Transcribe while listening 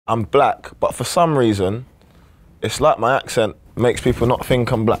I'm black, but for some reason, it's like my accent makes people not think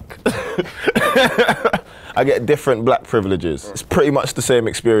I'm black. I get different black privileges. It's pretty much the same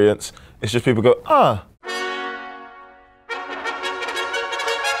experience. It's just people go, ah.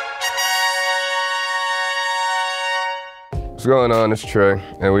 What's going on? It's Trey,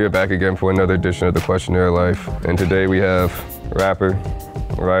 and we are back again for another edition of the Questionnaire of Life. And today we have rapper,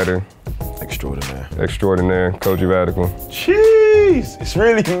 writer, extraordinaire, Kojey Radical. Jeez, it's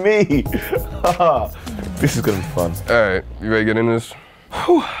really me. This is gonna be fun. All right, you ready to get in this?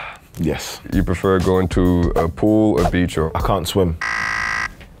 Whew. Yes. You prefer going to a pool, a beach, or? I can't swim.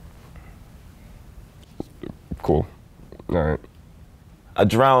 Cool. All right. I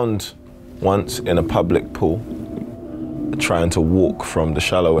drowned once in a public pool, trying to walk from the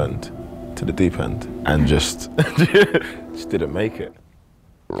shallow end to the deep end, and just didn't make it.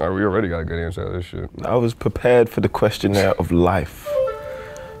 Oh, we already got a good answer to this shit. I was prepared for the questionnaire of life.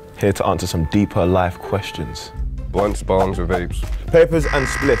 Here to answer some deeper life questions. Blunts, bongs, or vapes? Papers and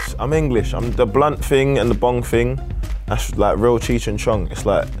spliffs. I'm English. I'm the blunt thing and the bong thing. That's like real Cheech and Chong. It's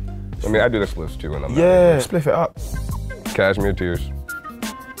like... I mean, I do the spliffs too when I'm yeah, spliff it up. Cashmere tears.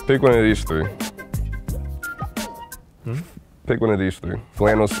 Pick one of these three. Pick one of these three.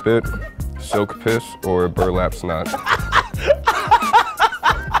 Flannel spit, silk piss, or burlap snot.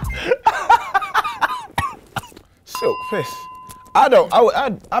 Silk piss.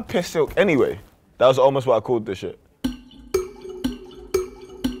 I piss silk anyway. That was almost what I called this shit.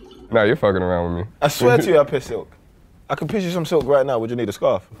 Nah, you're fucking around with me. I swear to you, I piss silk. I can piss you some silk right now. Would you need a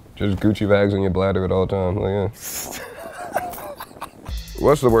scarf? Just Gucci bags in your bladder at all times. Like, yeah.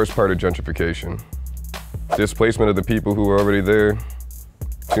 What's the worst part of gentrification? Displacement of the people who are already there,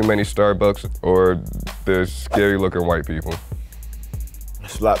 too many Starbucks, or the scary looking white people?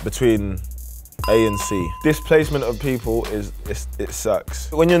 It's like between A and C. Displacement of people it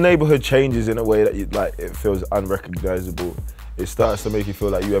sucks. When your neighborhood changes in a way that it feels unrecognizable, it starts to make you feel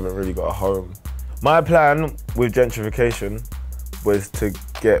like you haven't really got a home. My plan with gentrification was to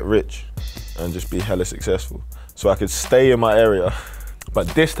get rich and just be hella successful, so I could stay in my area, but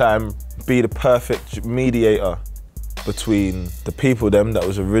this time be the perfect mediator between the people them that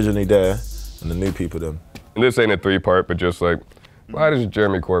was originally there and the new people them. And this ain't a three-part, but just like, why does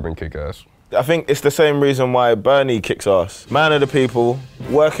Jeremy Corbyn kick ass? I think it's the same reason why Bernie kicks ass. Man of the people,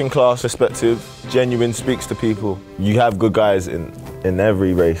 working class perspective, genuine, speaks to people. You have good guys in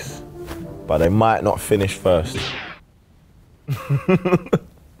every race, but they might not finish first.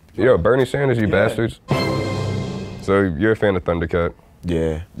 Yo, Bernie Sanders, you bastards. So you're a fan of Thundercat?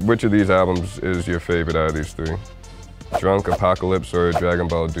 Yeah. Which of these albums is your favorite out of these three? Drunk, Apocalypse, or Dragon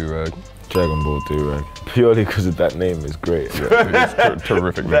Ball Do-Rag? Dragon Ball Do-Rag. Purely because of that name is great. Yeah, it's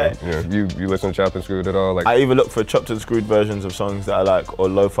terrific name. Yeah. You listen to Chopped and Screwed at all? Like, I even look for chopped and screwed versions of songs that I like, or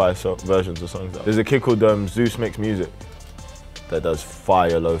lo-fi versions of songs. There's a kid called Zeus Makes Music that does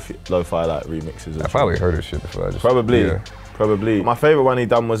fire lo-fi like remixes. I probably heard his shit before. Probably. My favorite one he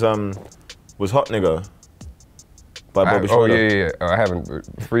done was Hot Nigga by Bobby Schmurder. Yeah. Oh, I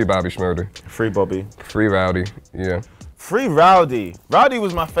haven't. Free Bobby Schmurder. Free Bobby. Free Rowdy. Yeah. Free Rowdy. Rowdy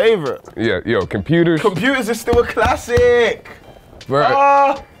was my favorite. Yeah, yo, Computers. Computers is still a classic.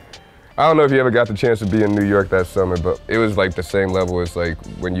 Right. I don't know if you ever got the chance to be in New York that summer, but it was like the same level as like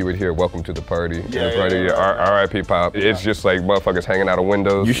when you would hear Welcome to the Party. R.I.P. Pop. It's just like motherfuckers hanging out of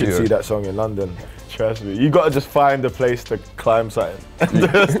windows. You should see that song in London. Trust me. You gotta just find a place to climb something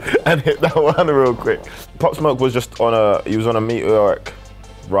and hit that one real quick. Pop Smoke was just he was on a meteoric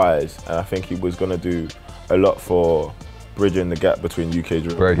rise, and I think he was gonna do a lot for bridging the gap between UK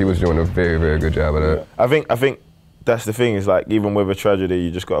drill. Right, he was doing a very, very good job of that. Yeah. I think that's the thing, is like, even with a tragedy,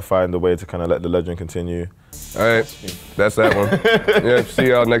 you just gotta find a way to kind of let the legend continue. All right, that's that one. Yeah, see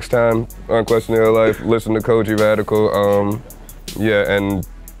y'all next time on Questionnaire of Life. Listen to Kojey Radical. Yeah, and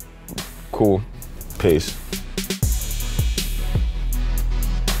cool. Peace.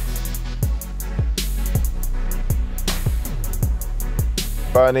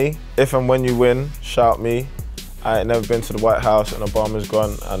 Bernie, if and when you win, shout me. I ain't never been to the White House and Obama's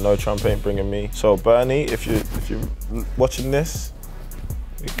gone. I know Trump ain't bringing me. So Bernie, if you're watching this,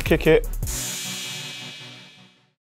 kick it.